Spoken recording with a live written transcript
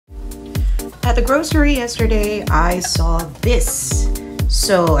at the grocery yesterday, I saw this.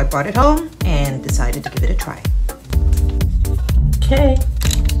 So I brought it home and decided to give it a try. Okay.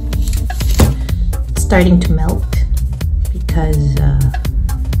 It's starting to melt because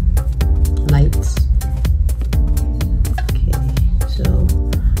lights. Okay, so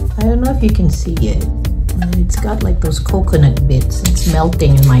I don't know if you can see it. It's got like those coconut bits. It's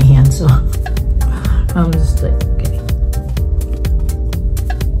melting in my hand, so I'm just like, okay.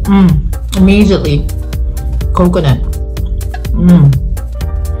 Immediately, coconut.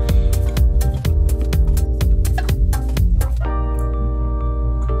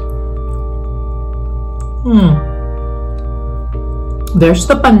 There's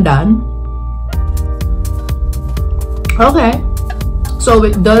the pandan. Okay, so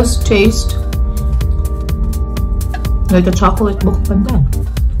it does taste like a chocolate buko pandan.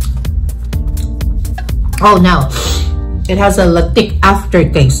 Oh, now it has a lactic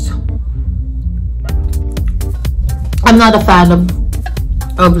aftertaste. I'm not a fan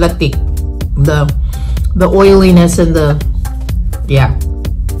of lactic, the oiliness and the, yeah,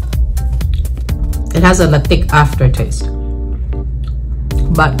 it has a lactic aftertaste.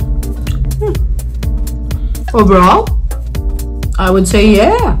 But overall, I would say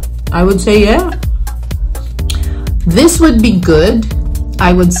yeah. This would be good,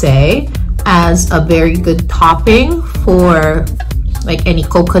 I would say, as a very good topping for like any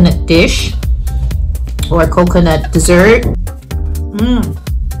coconut dish or coconut dessert.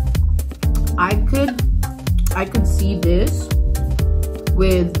 I could see this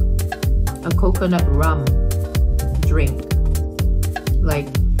with a coconut rum drink, like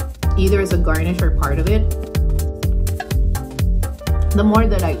either as a garnish or part of it. The more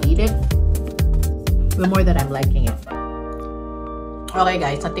that I eat it, the more that I'm liking it. Okay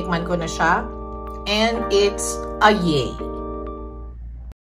guys, natikman ko na siya and it's a yay.